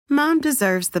Mom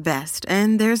deserves the best,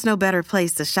 and there's no better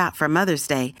place to shop for Mother's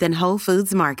Day than Whole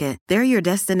Foods Market. They're your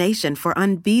destination for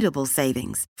unbeatable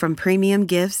savings, from premium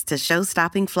gifts to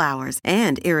show-stopping flowers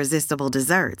and irresistible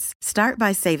desserts. Start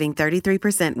by saving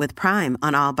 33% with Prime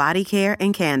on all body care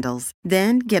and candles.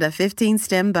 Then get a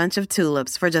 15-stem bunch of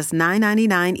tulips for just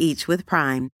 $9.99 each with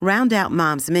Prime. Round out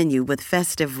Mom's menu with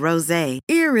festive rosé,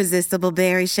 irresistible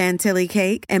berry chantilly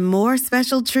cake, and more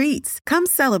special treats. Come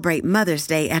celebrate Mother's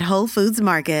Day at Whole Foods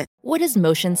Market. What does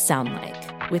motion sound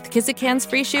like? With Kizikans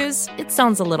free shoes, it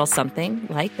sounds a little something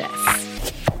like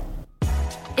this.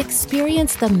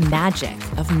 Experience the magic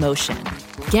of motion.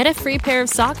 Get a free pair of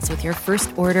socks with your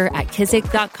first order at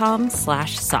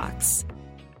kizik.com/socks.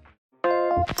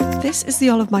 This is the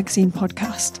Olive Magazine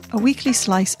podcast, a weekly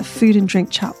slice of food and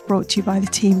drink chat brought to you by the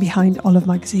team behind Olive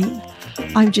Magazine.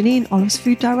 I'm Janine, Olive's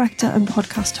food director and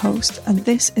podcast host, and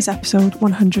this is episode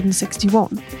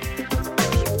 161.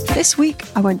 This week,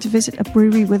 I went to visit a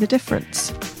brewery with a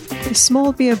difference. The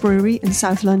Small Beer Brewery in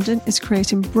South London is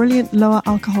creating brilliant lower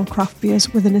alcohol craft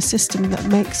beers within a system that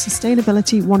makes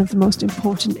sustainability one of the most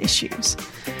important issues.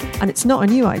 And it's not a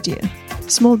new idea.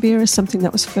 Small beer is something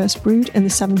that was first brewed in the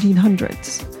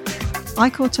 1700s. I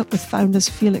caught up with founders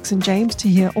Felix and James to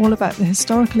hear all about the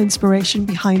historical inspiration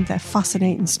behind their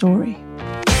fascinating story.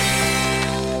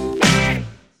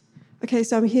 Okay,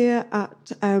 so I'm here at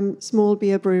Small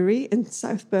Beer Brewery in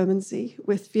South Bermondsey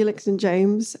with Felix and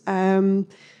James.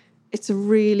 It's a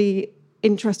really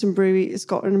interesting brewery. It's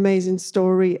got an amazing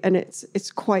story, and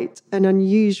it's quite an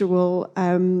unusual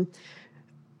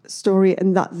story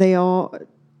in that they are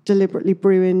deliberately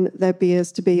brewing their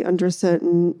beers to be under a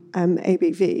certain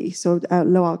ABV, so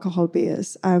low alcohol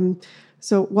beers.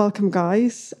 So welcome,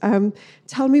 guys.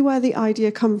 Tell me where the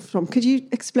idea comes from. Could you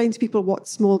explain to people what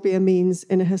small beer means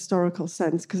in a historical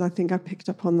sense? Because I think I picked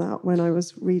up on that when I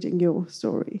was reading your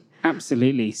story.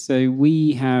 Absolutely. So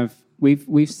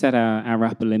we've set our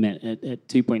upper limit at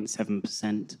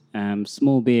 2.7%.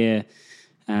 Small beer,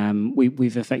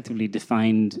 we've effectively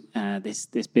defined this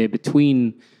beer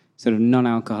between sort of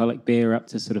non-alcoholic beer up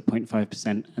to sort of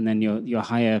 0.5%, and then your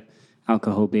higher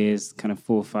alcohol beers, kind of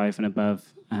 4, 5 and above.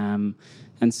 And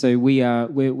so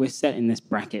we're set in this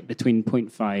bracket between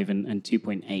 0.5 and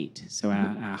 2.8. So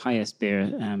our highest beer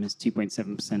is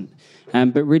 2.7%.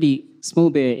 But really, small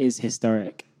beer is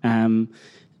historic.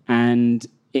 And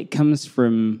it comes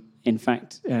from, in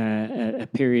fact, a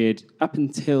period up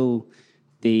until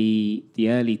the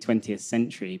early 20th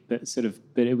century, but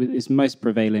it was most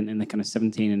prevalent in the kind of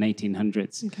 17 and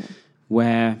 1800s,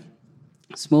 where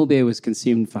small beer was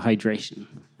consumed for hydration,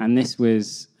 and this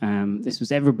was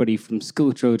everybody from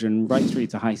school children right through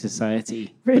to high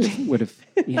society. Really, would have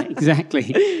yeah,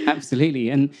 exactly,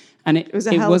 absolutely, and it was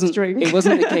a health drink. It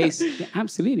wasn't the case,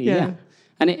 absolutely, yeah.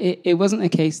 And it wasn't a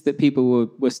case that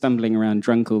people were stumbling around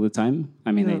drunk all the time.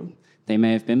 I mean, they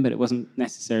may have been, but it wasn't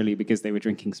necessarily because they were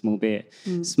drinking small beer.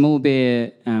 Small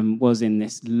beer was in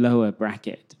this lower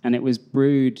bracket, and it was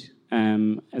brewed,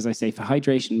 as I say, for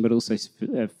hydration, but also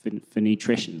for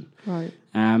nutrition. Right.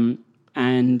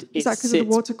 And is that because of the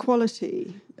water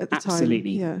quality at the time?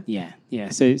 Absolutely. Yeah.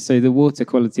 So the water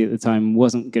quality at the time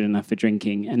wasn't good enough for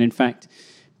drinking, and in fact,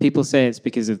 people say it's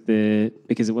because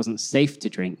it wasn't safe to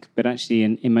drink, but actually,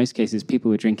 in most cases,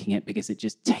 people were drinking it because it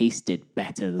just tasted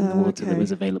better than the water that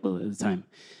was available at the time.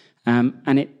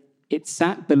 And it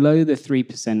sat below the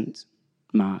 3%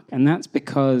 mark, and that's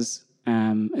because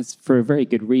it's for a very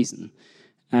good reason.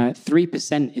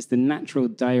 3% is the natural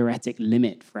diuretic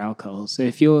limit for alcohol. So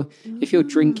if you're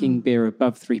drinking beer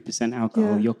above 3%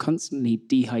 alcohol, you're constantly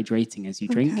dehydrating as you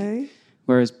drink,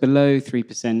 whereas below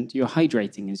 3%, you're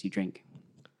hydrating as you drink.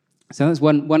 So that's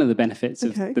one of the benefits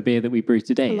of the beer that we brew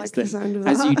today. I like the sound of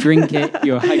that. As you drink it,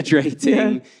 you're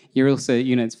hydrating. You're also,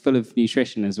 it's full of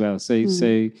nutrition as well. So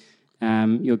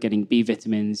you're getting B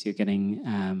vitamins, you're getting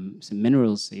some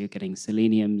minerals. So you're getting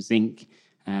selenium, zinc,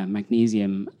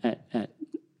 magnesium at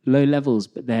low levels,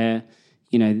 but they're,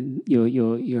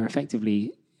 you're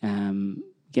effectively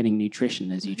getting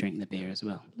nutrition as you drink the beer as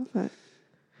well. Love it.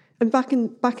 And back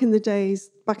in the day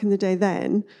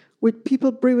then, were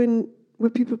people brewing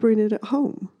it at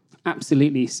home?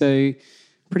 Absolutely. So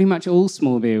pretty much all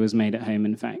small beer was made at home,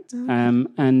 in fact.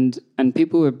 And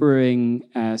people were brewing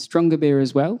stronger beer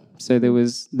as well. So there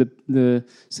was the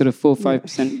sort of 4 or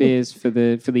 5% beers for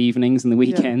the evenings and the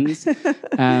weekends.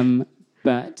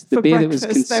 But the for beer that was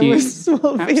consumed, there was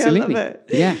small beer. Absolutely, I love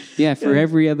it. Yeah. For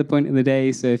every other point of the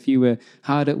day. So if you were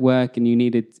hard at work and you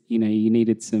needed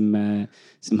some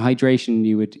hydration,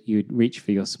 you would reach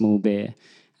for your small beer.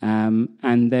 And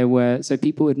so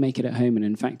people would make it at home, and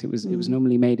in fact, it was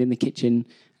normally made in the kitchen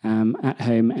at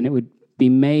home, and it would be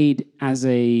made as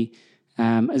a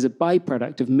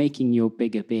byproduct of making your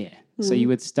bigger beer. So you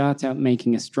would start out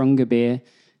making a stronger beer,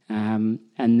 and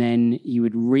then you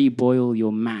would reboil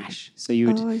your mash. So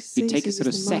you'd take a sort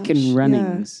of second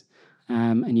runnings,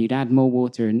 and you'd add more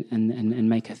water and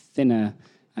make a thinner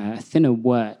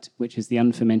wort, which is the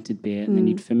unfermented beer, and then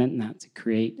you'd ferment that to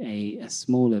create a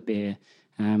smaller beer,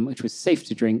 which was safe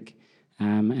to drink,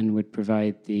 and would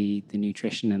provide the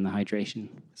nutrition and the hydration.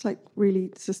 It's like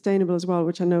really sustainable as well,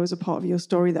 which I know is a part of your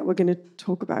story that we're going to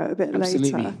talk about a bit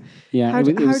later. Yeah,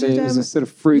 it was a sort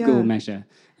of frugal measure.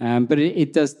 But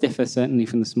it does differ certainly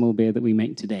from the small beer that we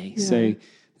make today. Yeah. So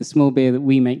the small beer that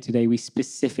we make today, we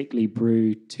specifically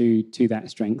brew to that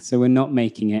strength. So we're not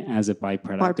making it as a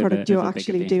byproduct. You're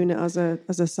actually doing it as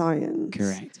a science.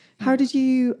 Correct. Yeah.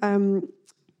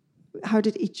 How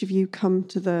did each of you come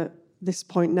to this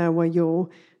point now where you're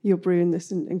brewing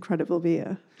this incredible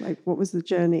beer? Like, what was the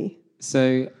journey?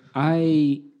 So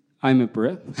I'm a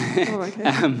brewer. Oh, okay.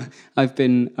 I've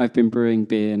been brewing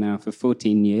beer now for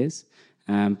 14 years.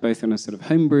 Both on a sort of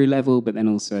homebrew level, but then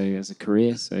also as a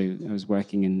career. So I was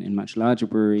working in much larger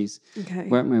breweries,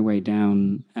 worked my way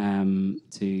down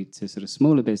to sort of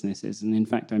smaller businesses. And in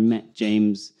fact, I met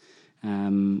James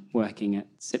working at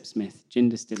Sipsmith Gin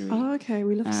Distillery. Oh, okay.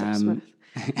 We love Sipsmith.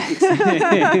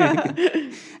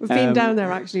 We've been down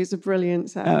there, actually. It's a brilliant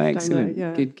set. Oh, excellent.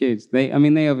 Yeah. Good. They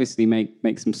obviously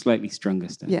make some slightly stronger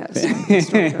stuff. Yeah,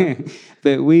 stronger.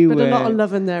 But a lot of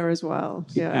love in there as well.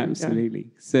 Yeah, absolutely.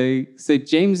 Yeah. So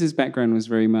James's background was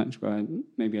very much, well,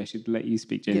 maybe I should let you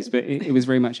speak, James, but it was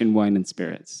very much in wine and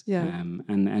spirits. Yeah.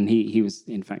 And he was,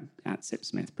 in fact, at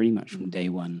Sipsmith pretty much from day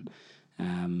one.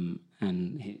 I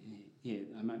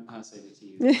might pass over to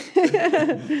you.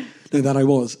 No, that I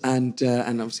was. And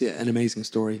obviously an amazing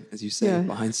story, as you say,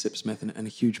 behind Sipsmith, and a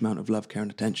huge amount of love, care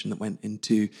and attention that went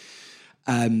into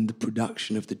the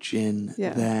production of the gin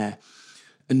there.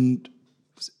 And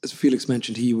as Felix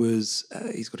mentioned,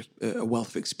 he's got a wealth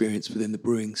of experience within the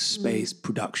brewing space,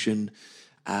 production,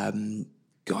 down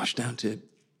to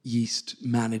yeast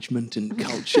management and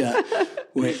culture,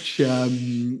 which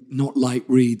not light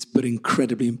reads, but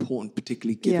incredibly important,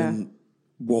 particularly given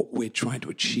what we're trying to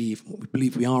achieve, what we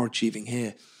believe we are achieving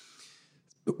here.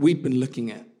 But we'd been looking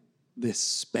at this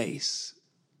space,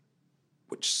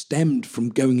 which stemmed from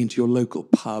going into your local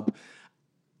pub,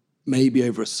 maybe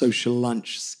over a social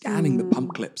lunch, scanning the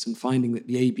pump clips and finding that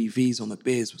the ABVs on the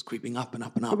beers was creeping up and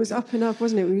up and up. It was up and up,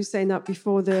 wasn't it? We were saying that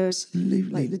before the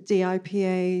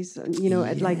DIPAs,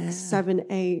 at like 7,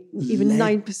 8, even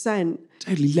 9%.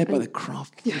 Totally led by the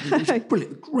craft. Which is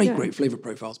brilliant. Great flavour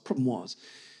profiles. Problem was,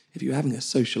 if you were having a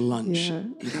social lunch,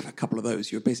 you'd have a couple of those.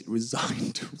 You're basically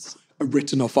resigned to a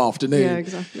written-off afternoon. Yeah,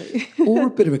 exactly. Or a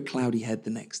bit of a cloudy head the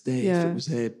next day if it was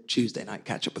a Tuesday night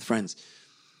catch-up with friends.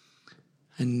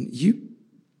 And you,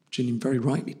 Janine, very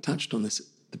rightly touched on this at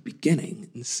the beginning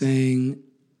in saying,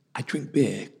 I drink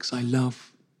beer because I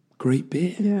love great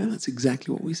beer. Yeah. And that's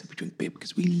exactly what we said. We drink beer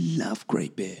because we love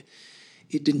great beer.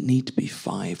 It didn't need to be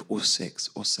 5 or 6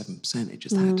 or 7%. It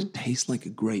just had to taste like a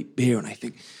great beer. And I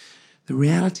think the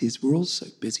reality is we're all so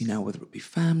busy now, whether it be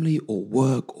family or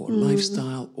work or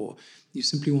lifestyle, or you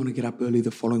simply want to get up early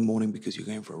the following morning because you're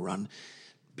going for a run.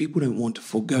 People don't want to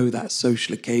forego that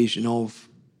social occasion of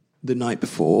the night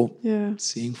before,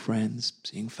 seeing friends,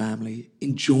 seeing family,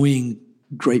 enjoying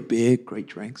great beer, great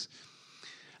drinks.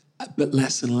 But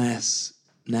less and less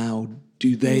now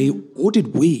do they, or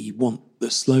did we, want the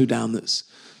slowdown that's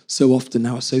so often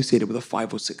now associated with a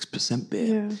 5 or 6%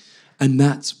 beer. Yeah. And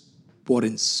that's what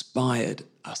inspired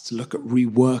us to look at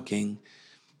reworking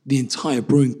the entire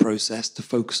brewing process to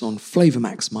focus on flavour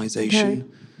maximization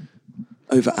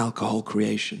over alcohol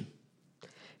creation.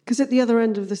 Because at the other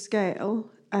end of the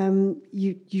scale,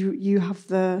 you have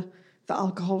the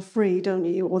alcohol-free, don't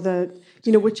you? Or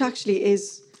which actually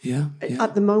is,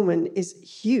 at the moment, is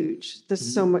huge.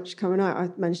 There's so much coming out. I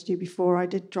mentioned to you before, I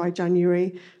did dry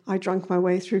January. I drank my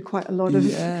way through quite a lot of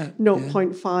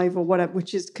 0.5 or whatever,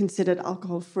 which is considered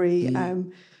alcohol-free.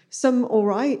 Some all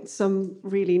right, some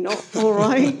really not all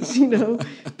right,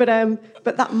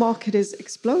 But that market has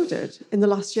exploded in the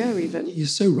last year even. You're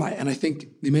so right. And I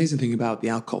think the amazing thing about the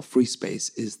alcohol-free space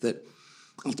is that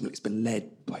ultimately it's been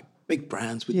led by big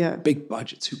brands with big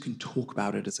budgets who can talk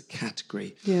about it as a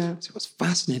category. Yeah. So what's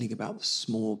fascinating about the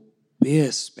small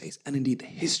beer space, and indeed the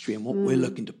history and what we're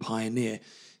looking to pioneer,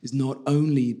 is not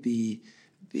only the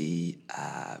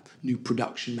new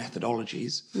production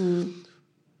methodologies,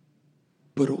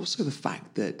 but also the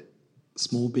fact that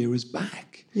small beer is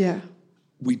back. Yeah.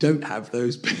 We don't have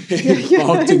those big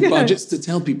marketing budgets to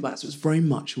tell people that, so it's very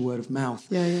much a word of mouth.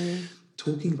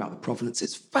 talking about the provenance.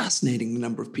 It's fascinating the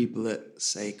number of people that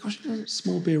say, gosh,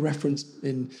 small beer reference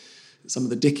in some of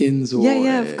the Dickens or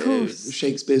of course.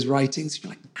 Shakespeare's writings.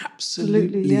 You're like,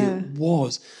 absolutely it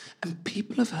was. And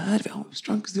people have heard of it. Oh, it was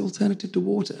drunk as the alternative to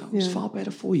water. It was far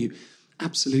better for you.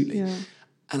 Absolutely. Yeah.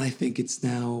 And I think it's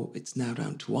now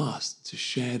down to us to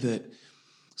share that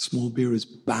small beer is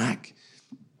back.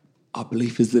 Our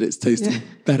belief is that it's tasting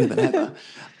better than ever.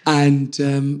 And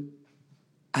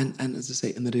as I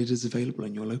say, and that it is available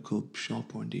in your local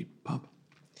shop or indeed pub.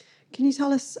 Can you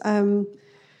tell us,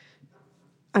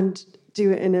 and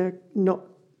do it in a not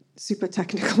super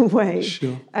technical way,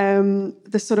 sure,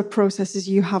 the sort of processes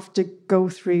you have to go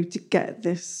through to get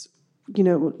this,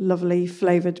 lovely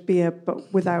flavoured beer,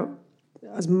 but without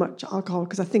as much alcohol?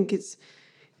 Because I think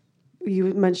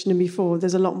you mentioned it before,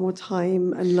 there's a lot more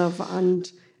time and love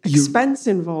and expense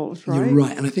involved, right? You're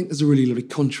right. And I think there's a really lovely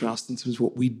contrast in terms of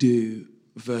what we do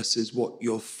versus what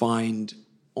you'll find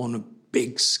on a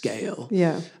big scale.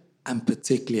 Yeah. And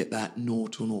particularly at that 0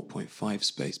 to 0.5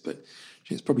 space. But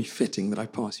it's probably fitting that I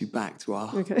pass you back to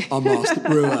our master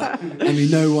brewer. I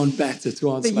mean, no one better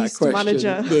to answer that question than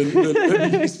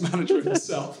the yeast manager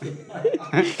himself.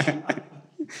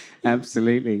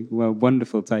 Absolutely. Well,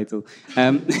 wonderful title.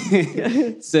 So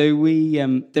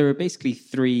there are basically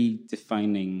 3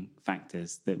 defining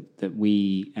factors that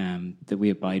we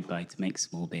abide by to make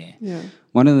small beer. Yeah.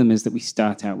 One of them is that we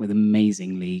start out with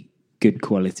amazingly good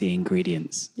quality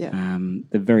ingredients. Yeah.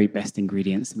 The very best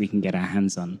ingredients that we can get our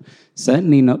hands on.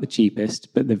 Certainly not the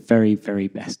cheapest, but the very, very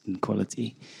best in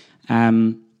quality.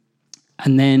 And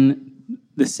then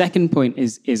the second point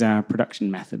is our production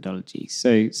methodology.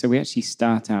 So we actually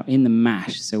start out in the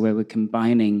mash, so where we're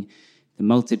combining the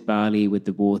malted barley with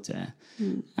the water.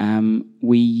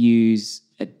 We use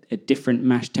a different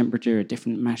mash temperature, a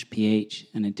different mash pH,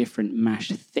 and a different mash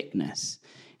thickness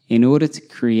in order to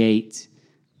create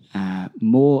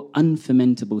more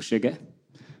unfermentable sugar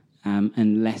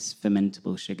and less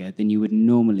fermentable sugar than you would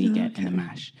normally get in a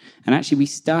mash. And actually, we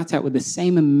start out with the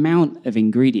same amount of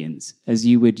ingredients as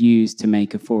you would use to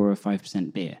make a 4 or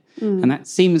 5% beer. And that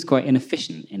seems quite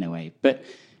inefficient in a way, but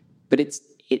it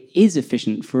is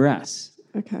efficient for us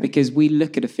because we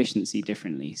look at efficiency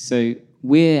differently. So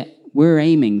we're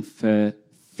aiming for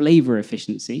flavor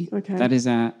efficiency. That is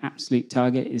our absolute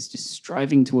target, is just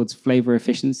striving towards flavor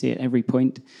efficiency at every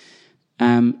point.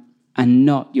 And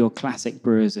not your classic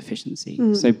brewer's efficiency.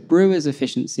 So brewer's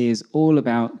efficiency is all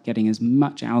about getting as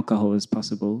much alcohol as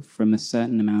possible from a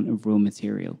certain amount of raw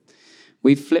material.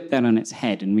 We've flipped that on its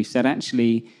head, and we've said,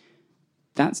 actually,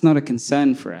 that's not a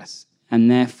concern for us.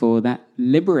 And therefore, that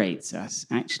liberates us,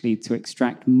 actually, to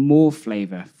extract more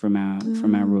flavor from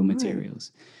our raw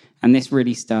materials. And this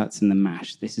really starts in the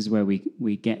mash. This is where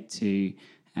we get to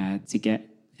get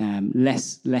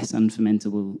less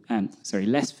fermentable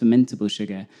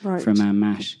sugar from our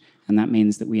mash, and that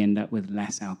means that we end up with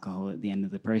less alcohol at the end of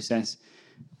the process.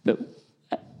 But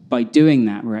by doing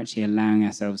that, we're actually allowing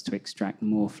ourselves to extract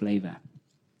more flavor.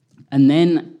 And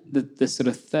then the sort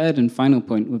of third and final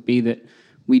point would be that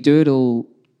we do it all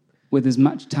with as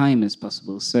much time as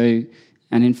possible. So,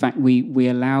 and in fact, we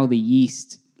allow the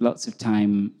yeast lots of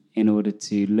time in order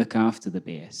to look after the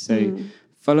beer. So,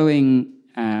 following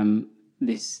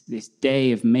this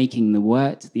day of making the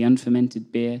wort, the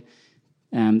unfermented beer,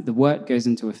 the wort goes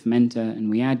into a fermenter, and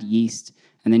we add yeast,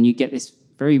 and then you get this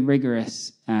very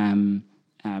rigorous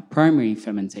primary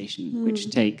fermentation,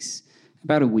 which takes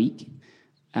about a week.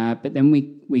 But then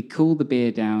we cool the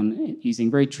beer down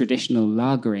using very traditional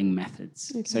lagering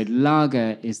methods. So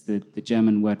lager is the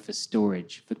German word for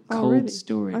storage, for cold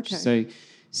storage.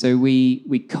 So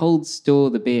we cold store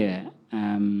the beer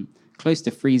close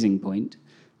to freezing point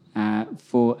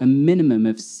for a minimum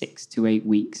of 6 to 8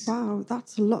 weeks. Wow,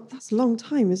 that's a lot. That's a long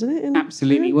time, isn't it?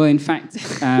 Absolutely. Well, in fact,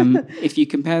 if you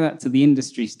compare that to the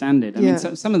industry standard, I mean,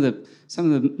 some of the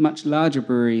much larger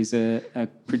breweries are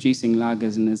producing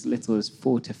lagers in as little as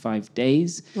 4 to 5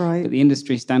 days. Right. But the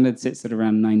industry standard sits at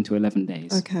around 9 to 11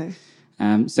 days. Okay.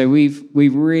 So we've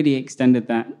really extended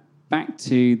that back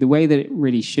to the way that it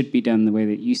really should be done, the way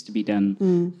that it used to be done,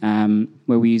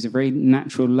 where we use a very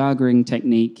natural lagering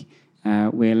technique.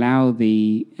 We allow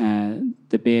the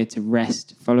beer to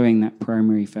rest following that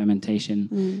primary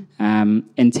fermentation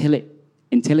until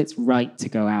it's right to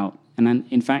go out. And then,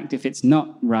 in fact, if it's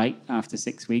not right after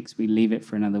 6 weeks, we leave it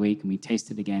for another week and we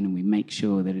taste it again and we make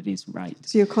sure that it is right.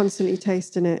 So you're constantly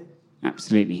tasting it?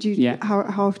 Absolutely.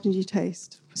 How often do you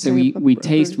taste? So we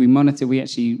taste, we monitor,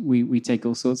 we take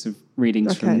all sorts of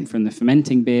readings from the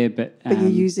fermenting beer, but you're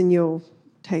using your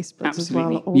taste buds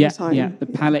absolutely. as well all the time. Yeah, the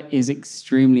palate is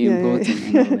extremely important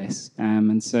in all this.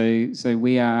 And so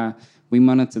we are we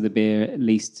monitor the beer at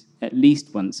least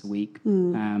once a week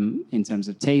in terms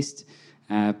of taste,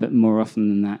 but more often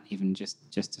than that, even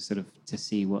just to sort of to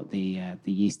see what the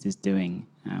yeast is doing,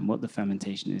 what the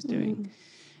fermentation is doing.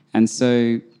 And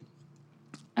so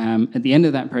at the end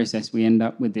of that process, we end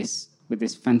up with this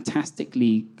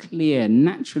fantastically clear,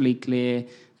 naturally clear,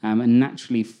 and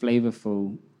naturally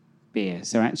flavorful beer.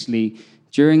 So actually,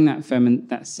 during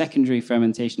that secondary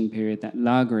fermentation period, that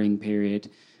lagering period,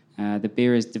 the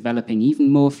beer is developing even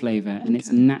more flavor, and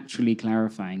it's naturally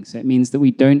clarifying. So it means that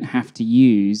we don't have to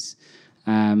use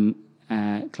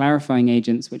clarifying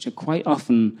agents, which are quite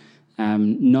often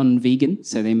non-vegan.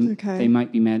 So they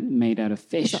might be made out of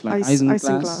fish, like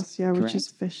isinglass. Yeah, correct. Which is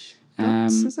fish.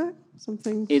 Is it?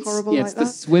 Something horrible like that? It's the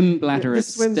swim bladder of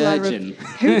sturgeon.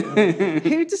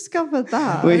 Who discovered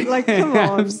that? Like, come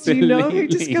on. Absolutely. Do you know who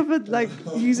discovered, like,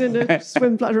 using a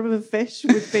swim bladder of a fish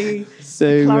would be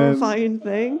a clarifying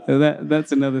thing?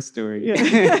 That's another story.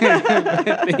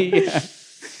 Yeah.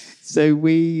 So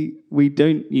we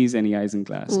don't use any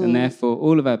isinglass, and therefore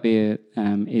all of our beer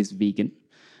is vegan.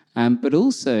 But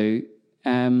also...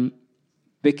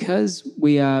 Because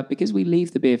we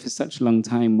leave the beer for such a long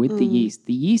time with the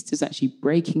yeast is actually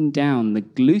breaking down the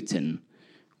gluten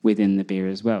within the beer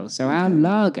as well. So our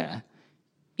lager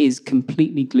is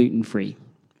completely gluten-free.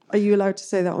 Are you allowed to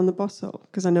say that on the bottle?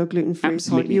 Because I know gluten-free is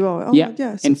hard. Absolutely. You are? Oh, yeah.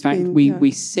 Yes, in fact, we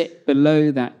sit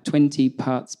below that 20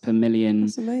 parts per million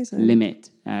limit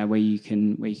where you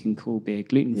can call beer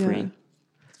gluten-free.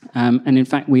 Yeah. And in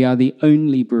fact, we are the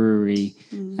only brewery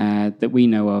that we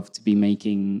know of to be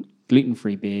making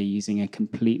gluten-free beer using a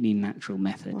completely natural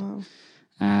method. Wow.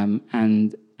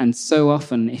 And so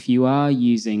often, if you are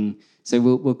using, so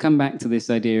we'll come back to this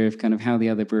idea of kind of how the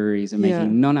other breweries are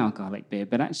making non-alcoholic beer,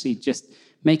 but actually just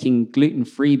making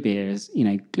gluten-free beers.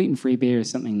 Gluten-free beer is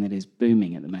something that is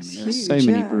booming at the moment. There are so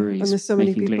many breweries and there's so many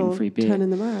making people gluten-free beer, turning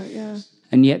them out. Yeah.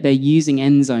 And yet they're using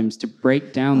enzymes to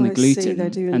break down the gluten,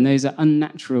 and those are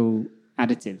unnatural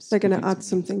additives. They're going to add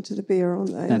something to the beer,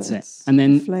 aren't they? That's it. And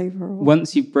then flavor.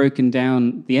 Once you've broken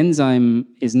down, the enzyme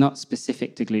is not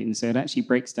specific to gluten, so it actually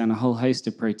breaks down a whole host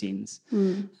of proteins.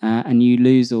 And you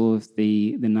lose all of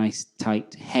the nice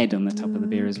tight head on the top of the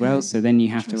beer as well. So then you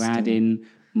have to add in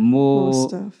more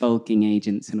bulking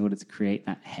agents in order to create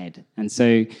that head. And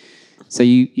so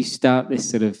you start this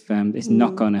sort of this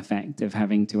knock-on effect of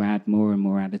having to add more and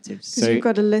more additives. So you've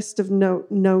got a list of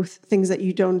no things that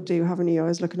you don't do, haven't you? I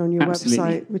was looking on your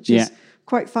website, which is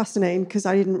quite fascinating because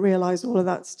I didn't realise all of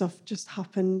that stuff just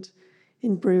happened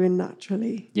in brewing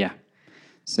naturally. Yeah.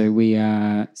 So we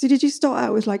So did you start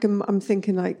out with like I'm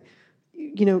thinking like,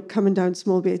 coming down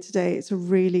Small Beer today,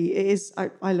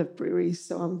 I love breweries,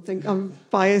 so I'm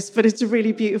biased, but it's a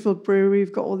really beautiful brewery.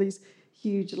 We've got all these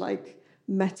huge like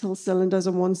metal cylinders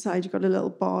on one side. You've got a little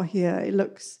bar here. It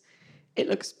looks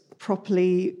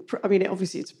properly. I mean,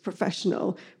 obviously it's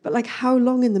professional, but like, how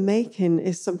long in the making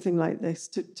is something like this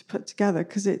to put together?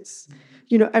 Because it's,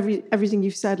 everything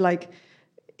you've said. Like,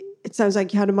 it sounds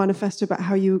like you had a manifesto about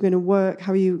how you were going to work,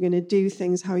 how you were going to do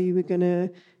things, how you were going to,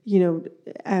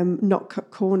 not cut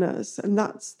corners, and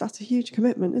that's a huge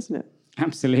commitment, isn't it?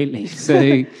 Absolutely.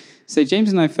 So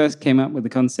James and I first came up with the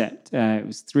concept. It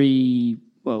was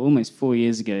almost 4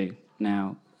 years ago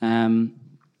now.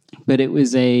 But it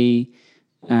was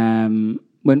when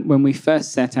we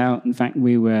first set out. In fact,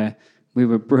 we were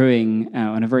brewing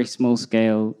on a very small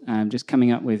scale, just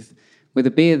coming up with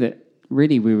a beer that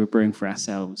really we were brewing for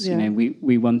ourselves. Yeah.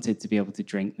 We wanted to be able to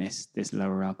drink this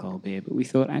lower alcohol beer, but we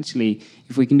thought actually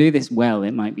if we can do this well,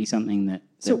 it might be something that.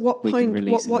 So what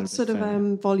sort of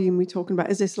volume are we talking about?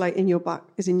 Is this like in your back?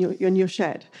 Is in your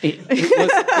shed? It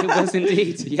was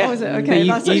indeed. Yeah. Oh, was it? Okay,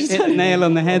 you hit the nail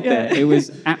on the head there. It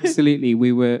was absolutely.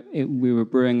 We were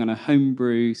brewing on a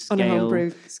homebrew scale. On a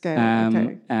homebrew scale.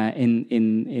 Okay.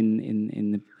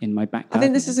 In my back garden. I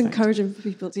think this is encouraging for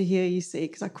people to hear. You see,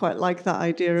 because I quite like that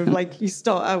idea of like you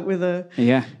start out with a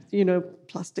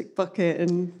plastic bucket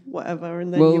and whatever,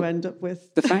 and then you end up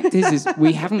with. The fact is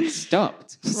we haven't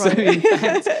stopped. Right. So in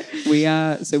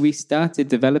fact, we started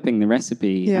developing the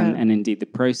recipe and indeed the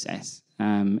process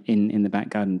in the back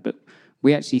garden, but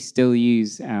we actually still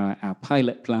use our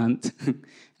pilot plant,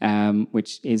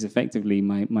 which is effectively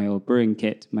my old brewing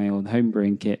kit, my old home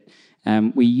brewing kit.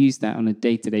 We use that on a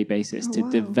day-to-day basis to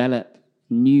develop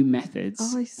new methods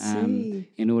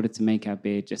in order to make our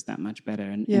beer just that much better.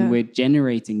 And we're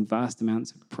generating vast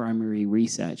amounts of primary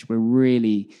research. We're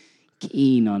really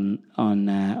keen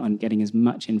on getting as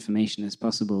much information as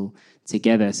possible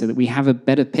together so that we have a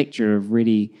better picture of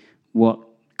really what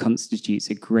constitutes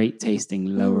a great tasting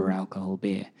lower alcohol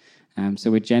beer.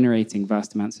 So we're generating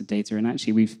vast amounts of data, and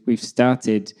actually we've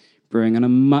started brewing on a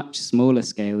much smaller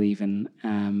scale even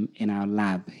in our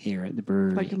lab here at the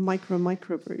brewery. Like a micro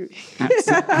brewery.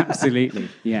 Absolutely,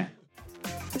 yeah.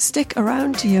 Stick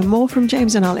around to hear more from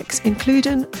James and Alex,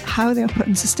 including how they are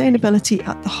putting sustainability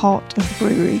at the heart of the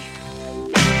brewery.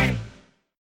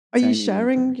 Are you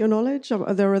sharing your knowledge? Or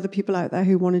are there other people out there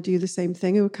who want to do the same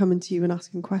thing, who are coming to you and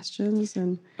asking questions?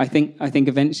 And I think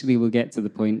eventually we'll get to the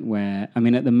point where, I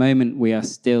mean, at the moment we are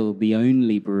still the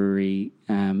only brewery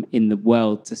in the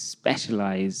world to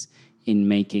specialise in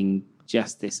making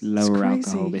just this lower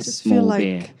alcohol, this small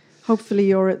beer. Hopefully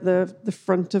you're at the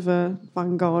front of a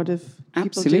vanguard of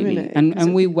people doing it.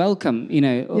 And we welcome,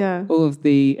 all of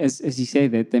the, as you say,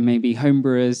 that there may be home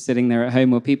brewers sitting there at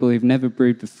home or people who've never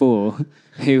brewed before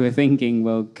who are thinking,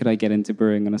 well, could I get into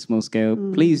brewing on a small scale?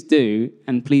 Please do,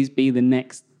 and please be the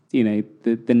next, the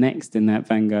next in that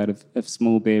vanguard of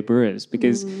small beer brewers,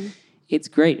 because it's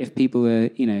great if people are,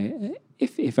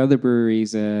 if other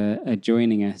breweries are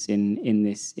joining us in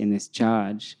this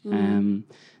charge.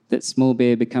 That small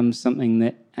beer becomes something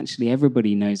that actually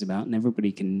everybody knows about and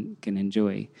everybody can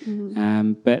enjoy.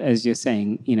 But as you're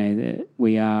saying, that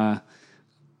we are,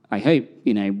 I hope,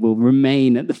 will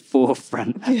remain at the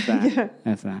forefront of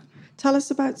that. Tell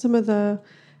us about some of the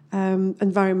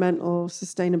environmental,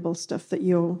 sustainable stuff that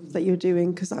you're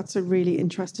doing, because that's a really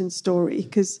interesting story.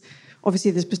 Because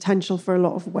obviously there's potential for a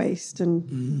lot of waste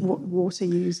and water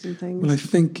used and things. Well, I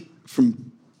think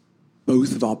from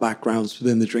both of our backgrounds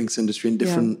within the drinks industry in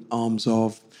different arms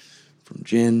of, from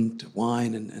gin to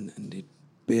wine and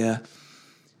beer,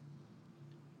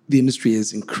 the industry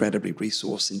is incredibly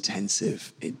resource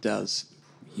intensive. It does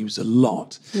use a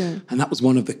lot. Yeah. And that was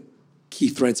one of the key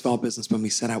threads of our business when we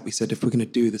set out. We said, if we're going to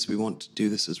do this, we want to do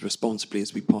this as responsibly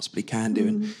as we possibly can do.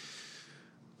 And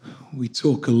we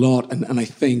talk a lot, and I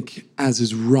think, as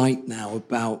is right now,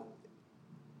 about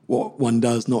what one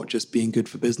does, not just being good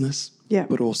for business,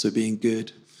 but also being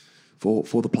good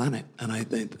for the planet. And I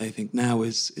think now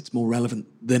it's more relevant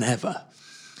than ever.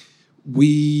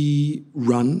 We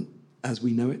run, as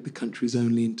we know it, the country's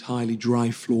only entirely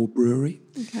dry floor brewery.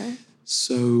 Okay.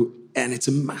 So, and it's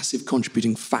a massive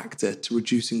contributing factor to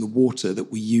reducing the water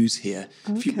that we use here.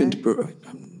 Okay. If you've been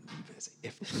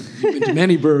to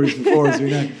many breweries before, as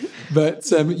we know,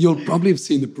 but you'll probably have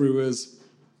seen the brewers.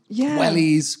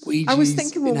 Wellies, squeegees. I was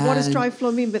thinking, well, what does dry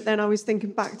floor mean? But then I was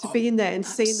thinking back to being there and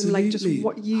seeing them like just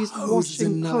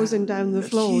hosing down the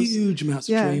floors. Huge amounts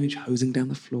of drainage, hosing down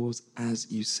the floors, as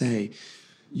you say.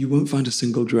 You won't find a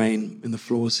single drain in the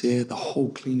floors here. The whole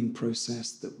cleaning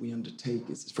process that we undertake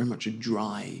is very much a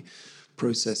dry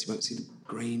process. You won't see the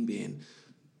grain being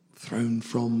thrown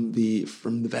from the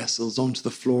vessels onto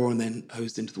the floor and then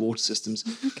hosed into the water systems.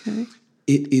 Okay.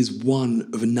 It is one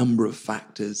of a number of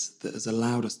factors that has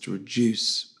allowed us to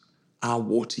reduce our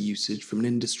water usage from an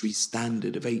industry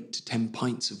standard of 8 to 10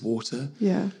 pints of water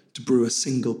to brew a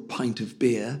single pint of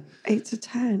beer. 8 to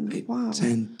 10? 8 wow.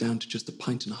 10 down to just a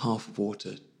pint and a half of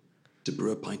water to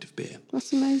brew a pint of beer.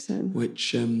 That's amazing.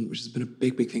 Which has been a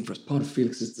big, big thing for us. Part of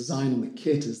Felix's design on the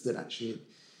kit is that actually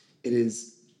it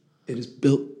is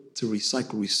built to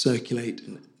recycle, recirculate,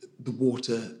 and the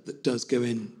water that does go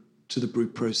in to the brew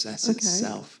process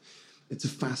itself. It's a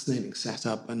fascinating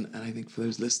setup, and I think for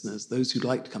those listeners, those who'd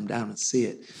like to come down and see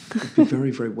it, would be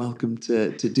very, very welcome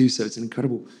to do so. It's an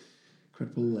incredible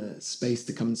space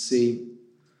to come and see.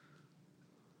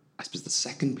 I suppose the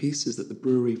second piece is that the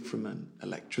brewery, from an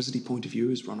electricity point of view,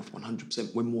 is run off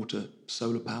 100% wind water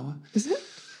solar power. Is it?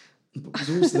 But it's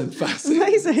also then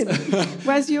fascinating.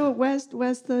 Amazing.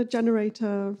 Where's the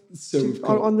generator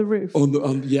on the roof?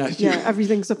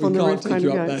 Everything's up on the roof. Kind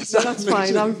of guy. No, that's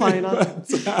fine. I'm fine.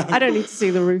 I don't need to see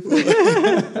the roof.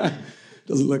 It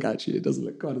doesn't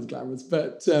look quite as glamorous.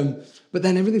 But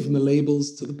then everything from the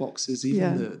labels to the boxes,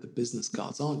 even the business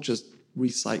cards, aren't just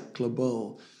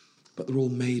recyclable, but they're all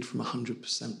made from 100%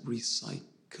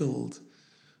 recycled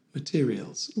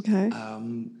materials. Okay.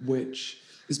 Which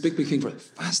is a big, big thing for it.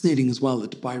 Fascinating as well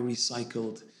that to buy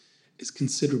recycled is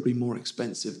considerably more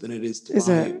expensive than it is to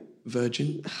buy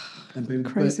virgin.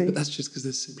 Crazy. But that's just because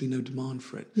there's simply no demand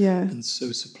for it. Yeah. And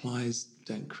so suppliers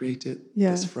don't create it. Yeah.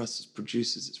 Because for us as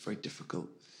producers, it's very difficult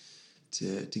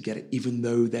to get it, even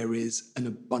though there is an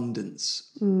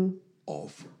abundance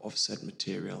of said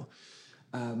material.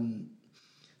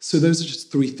 So those are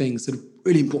just three things that are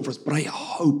really important for us. But I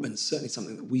hope, and certainly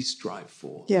something that we strive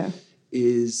for,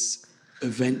 is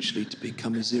eventually to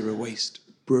become a zero waste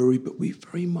brewery. But we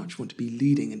very much want to be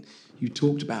leading. And you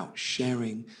talked about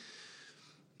sharing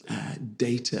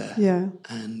data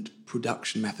and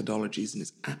production methodologies, and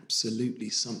it's absolutely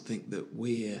something that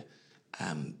we're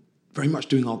very much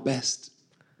doing our best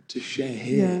to share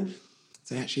here.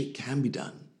 So actually it can be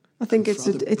done. I think it's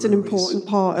an important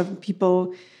part of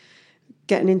people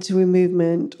getting into a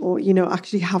movement, or, you know,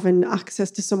 actually having access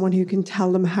to someone who can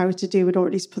tell them how to do it, or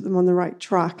at least put them on the right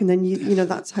track. And then, you know,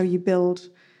 that's how you build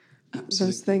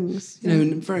those things. You know,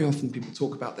 and very often people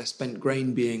talk about their spent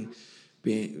grain being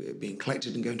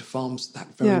collected and going to farms.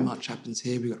 That very much happens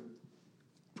here. We've got a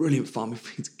brilliant farm. It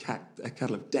feeds a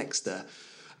cattle of Dexter.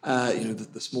 You know,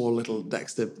 the small little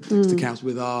Dexter cows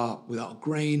with our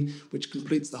grain, which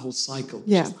completes the whole cycle. Which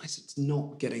is nice. It's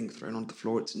not getting thrown onto the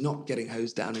floor. It's not getting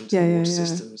hosed down into the water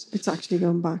systems. It's actually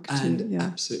going back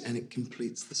absolutely, and it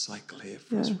completes the cycle here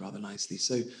for us rather nicely.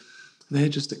 So they're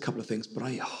just a couple of things, but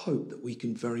I hope that we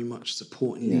can very much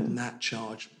support and lead in that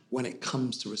charge when it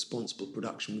comes to responsible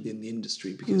production within the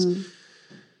industry, because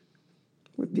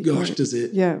does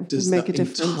that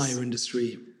entire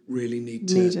industry really need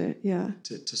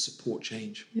to support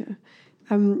change?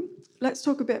 Let's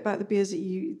talk a bit about the beers that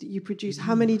you produce.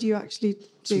 How many do you actually do?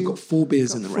 So we've got 4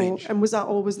 beers in the range. And was that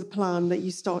always the plan that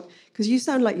you start? Because you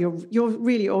sound like you're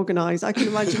really organised. I can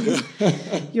imagine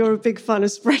you're a big fan of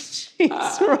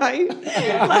spreadsheets, right?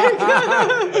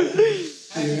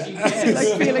 Like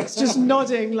Felix just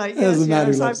nodding, like yes.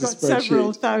 I've got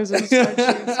several thousand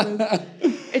spreadsheets.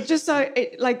 It just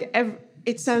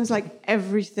it sounds like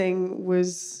everything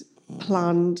was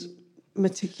planned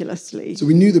meticulously. So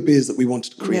we knew the beers that we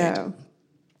wanted to create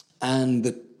and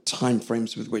the time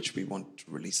frames with which we want to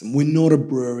release them. We're not a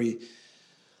brewery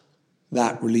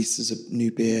that releases a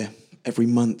new beer every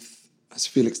month. As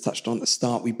Felix touched on at the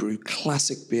start, we brew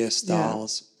classic beer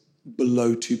styles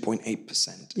below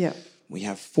 2.8%. Yeah. We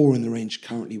have 4 in the range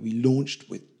currently. We launched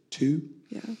with 2.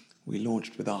 Yeah. We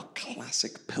launched with our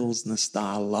classic Pilsner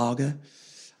style lager.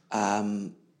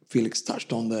 Felix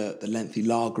touched on the lengthy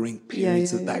lagering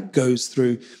periods that goes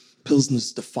through.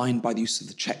 Pilsner's defined by the use of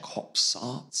the Czech hop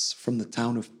Sarts from the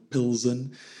town of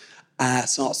Pilsen.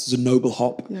 Sarts is a noble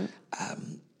hop. Yeah.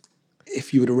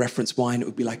 If you were to reference wine, it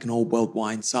would be like an old world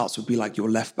wine. Sarts would be like your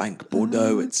left bank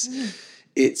Bordeaux.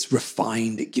 It's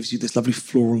refined. It gives you this lovely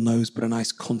floral nose, but a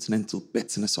nice continental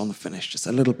bitterness on the finish. Just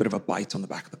a little bit of a bite on the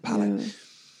back of the palate. Yeah.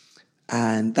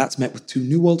 And that's met with 2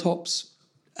 New World hops.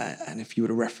 And if you were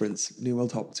to reference New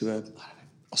World hop to a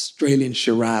Australian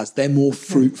Shiraz, they're more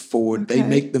fruit forward. They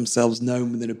make themselves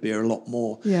known within a beer a lot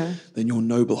more than your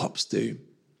noble hops do.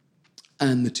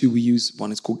 And the 2 we use,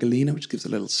 one is called Galena, which gives a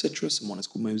little citrus, and one is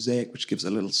called Mosaic, which gives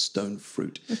a little stone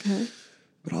fruit. Okay.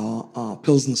 But our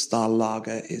Pilsen style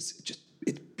lager it's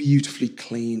beautifully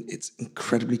clean. It's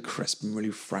incredibly crisp and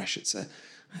really fresh. It's an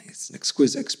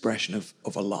exquisite expression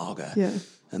of a lager. Yeah.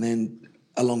 And then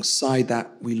alongside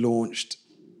that, we launched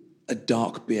a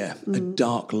dark beer, a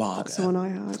dark lager. That's the one I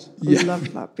had. I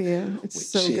love that beer. It's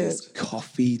so good. Which is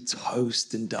coffee,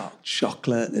 toast, and dark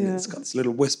chocolate, and it's got this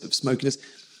little wisp of smokiness.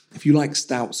 If you like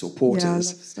stouts or porters, I love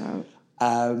stout.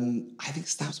 I think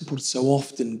stouts and porters so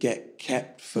often get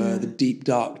kept for the deep,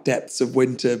 dark depths of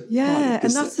winter. Yeah,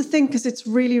 and that's the thing, because it's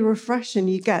really refreshing.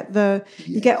 You get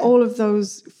you get all of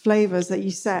those flavours that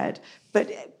you said,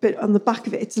 but on the back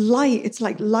of it, it's light. It's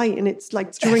like light, and it's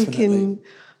like drinking.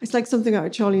 It's like something out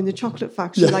of Charlie and the Chocolate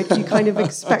Factory. Like you kind of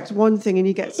expect one thing and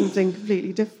you get something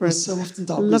completely different. So often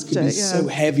dark beers can be so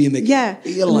heavy, and they can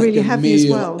feel like really a heavy meal.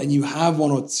 As well. And you have 1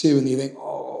 or 2 and you think,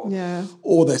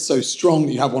 or they're so strong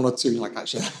that you have 1 or 2 and you're like,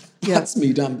 actually, that's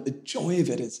me done. But the joy of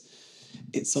it is,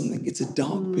 it's a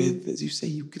dark beer, as you say,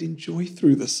 you could enjoy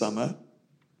through the summer,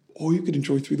 or you could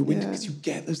enjoy through the winter, because you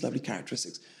get those lovely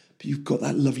characteristics. But you've got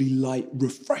that lovely, light,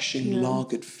 refreshing,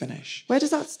 lagered finish. Where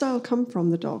does that style come from,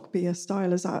 the dark beer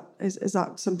style? Is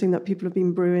that something that people have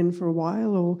been brewing for a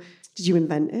while, or did you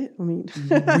invent it? I mean...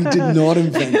 We did not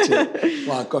invent it.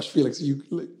 Wow, gosh, Felix, you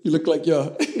look like you're...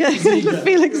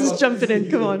 Felix is jumping in,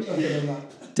 come on.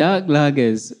 Dark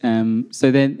lagers,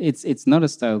 so then it's not a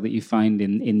style that you find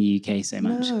in the UK so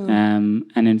much. No.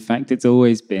 And in fact, it's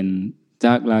always been...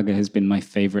 Dark lager has been my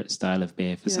favourite style of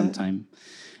beer for some time.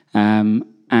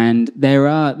 And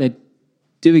there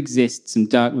do exist some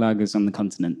dark lagers on the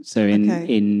continent, so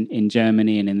in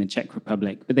Germany and in the Czech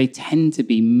Republic, but they tend to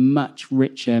be much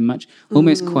richer,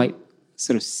 almost quite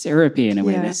sort of syrupy in a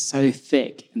way. They're so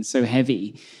thick and so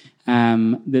heavy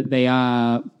that they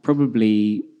are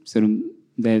probably sort of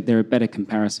they're a better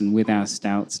comparison with our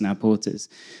stouts and our porters.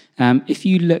 If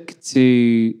you look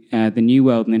to the New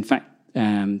World, and in fact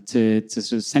to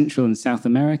sort of Central and South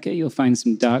America, you'll find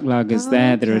some dark lagers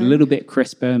there that are a little bit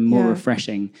crisper and more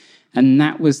refreshing. And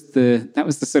that was the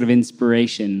sort of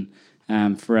inspiration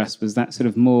for us, was that sort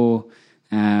of more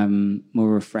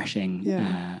refreshing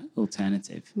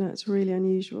alternative. No, it's really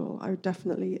unusual. I would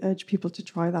definitely urge people to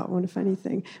try that one, if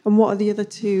anything. And what are the other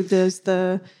 2? There's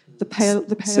the The pale.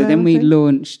 So then we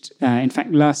launched. In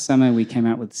fact, last summer we came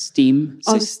out with Steam.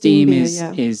 So Steam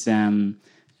beer,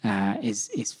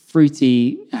 is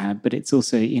fruity, but it's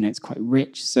also it's quite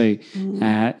rich. So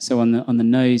so on the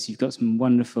nose you've got some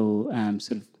wonderful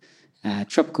sort of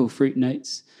tropical fruit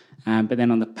notes, but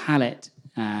then on the palate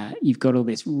you've got all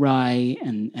this rye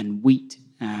and wheat,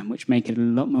 which make it a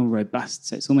lot more robust.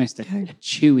 So it's almost a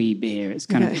chewy beer. It's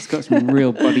it's got some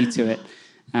real body to it,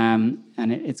 and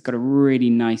it's got a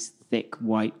really nice thick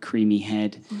white creamy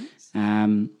head.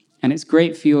 And it's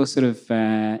great for your sort of,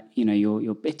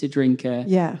 your bitter drinker.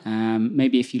 Yeah.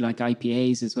 Maybe if you like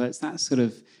IPAs as well. It's that sort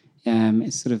of,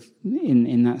 it's sort of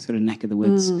in that sort of neck of the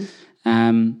woods.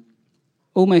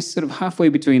 Almost sort of halfway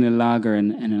between a lager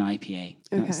and an IPA.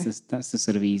 Okay. That's the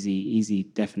sort of easy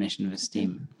definition of a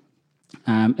Steam.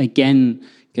 Again,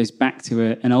 goes back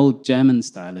to an old German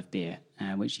style of beer,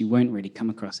 which you won't really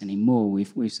come across anymore.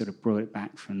 We've sort of brought it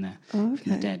back from the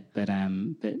dead. But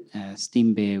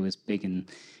Steam beer was big in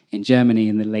Germany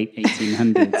in the late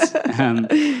 1800s.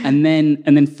 And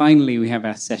then finally we have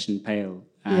our Session Pale.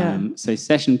 So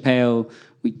Session Pale,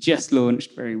 we just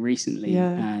launched very recently,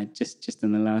 just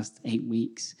in the last 8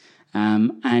 weeks.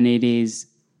 And it is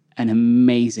an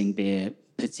amazing beer,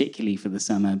 particularly for the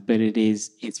summer, but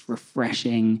it's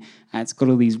refreshing. It's got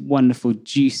all these wonderful,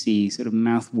 juicy, sort of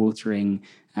mouth-watering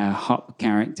hop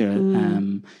character.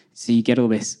 So you get all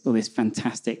this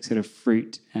fantastic sort of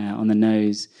fruit on the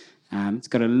nose. It's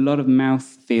got a lot of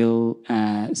mouthfeel,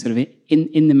 sort of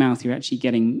in the mouth. You're actually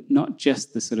getting not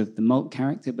just the sort of the malt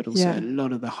character, but also a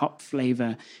lot of the hop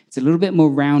flavor. It's a little bit more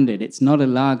rounded. It's not a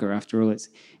lager after all. It's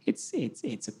a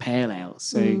pale ale,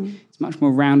 so it's much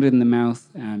more rounded in the mouth.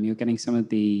 You're getting some of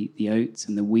the oats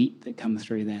and the wheat that come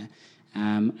through there,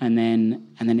 and then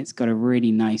it's got a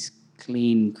really nice,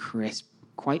 clean, crisp,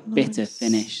 quite bitter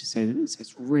finish. So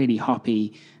it's really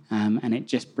hoppy. And it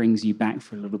just brings you back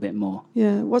for a little bit more.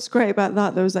 Yeah, what's great about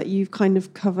that, though, is that you've kind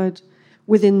of covered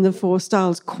within the 4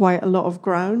 styles quite a lot of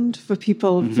ground for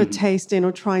people for tasting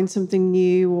or trying something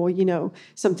new, or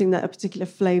something that a particular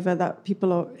flavor that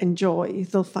people enjoy.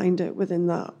 They'll find it within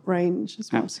that range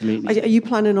as well. Absolutely. Are you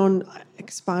planning on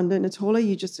expanding at all? Are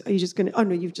you just going to? Oh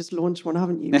no, you've just launched one,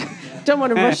 haven't you? Don't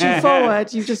want to rush you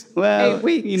forward. You've just 8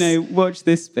 weeks. Watch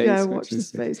this space. Yeah, watch this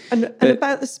space. And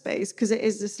about the space, because it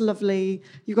is this lovely.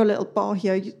 You've got a little bar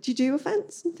here. Do you do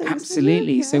events and things?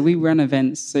 Absolutely. Yeah. So we run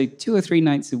events. So 2 or 3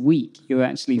 nights a week, you'll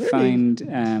actually find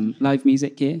live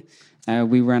music here.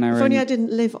 We run our own... If only I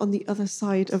didn't live on the other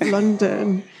side of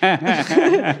London.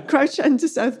 Crouch End to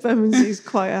South Bermondsey is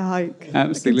quite a hike.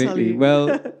 Absolutely.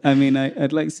 Well, I mean,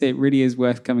 I'd like to say it really is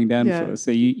worth coming down for. So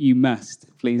you must,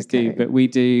 please do. But we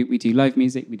do live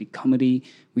music, we do comedy,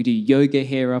 we do yoga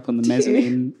here up on the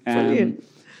mezzanine. Brilliant.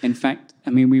 In fact,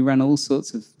 I mean, we run all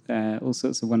sorts of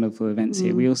wonderful events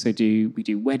here. We also do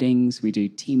weddings, we do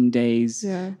team days.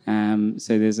 Yeah.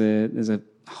 So there's a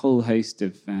whole host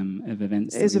of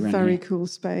events. It is a very cool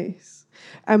space.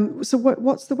 So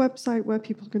what's the website where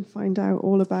people can find out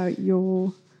all about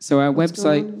your... So our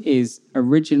website is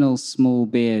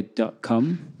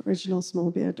originalsmallbeer.com.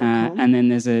 Originalsmallbeer.com. And then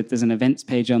there's an events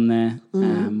page on there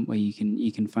where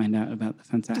you can find out about the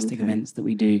fantastic events that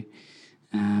we do.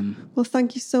 Well,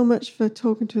 thank you so much for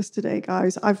talking to us today,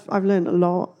 guys. I've learned a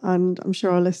lot, and I'm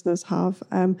sure our listeners have.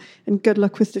 And good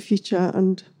luck with the future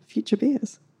and future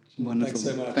beers. Wonderful. Thanks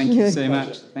so much. Thank you so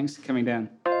much. Thanks for coming down.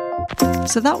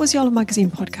 So that was the Olive Magazine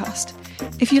podcast.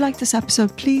 If you liked this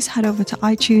episode, please head over to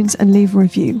iTunes and leave a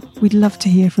review. We'd love to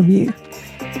hear from you.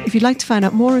 If you'd like to find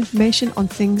out more information on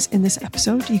things in this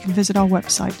episode, you can visit our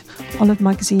website,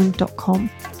 olivemagazine.com.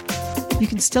 You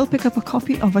can still pick up a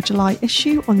copy of our July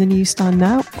issue on the newsstand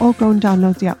now, or go and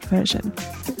download the app version.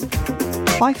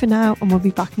 Bye for now, and we'll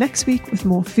be back next week with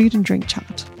more food and drink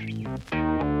chat.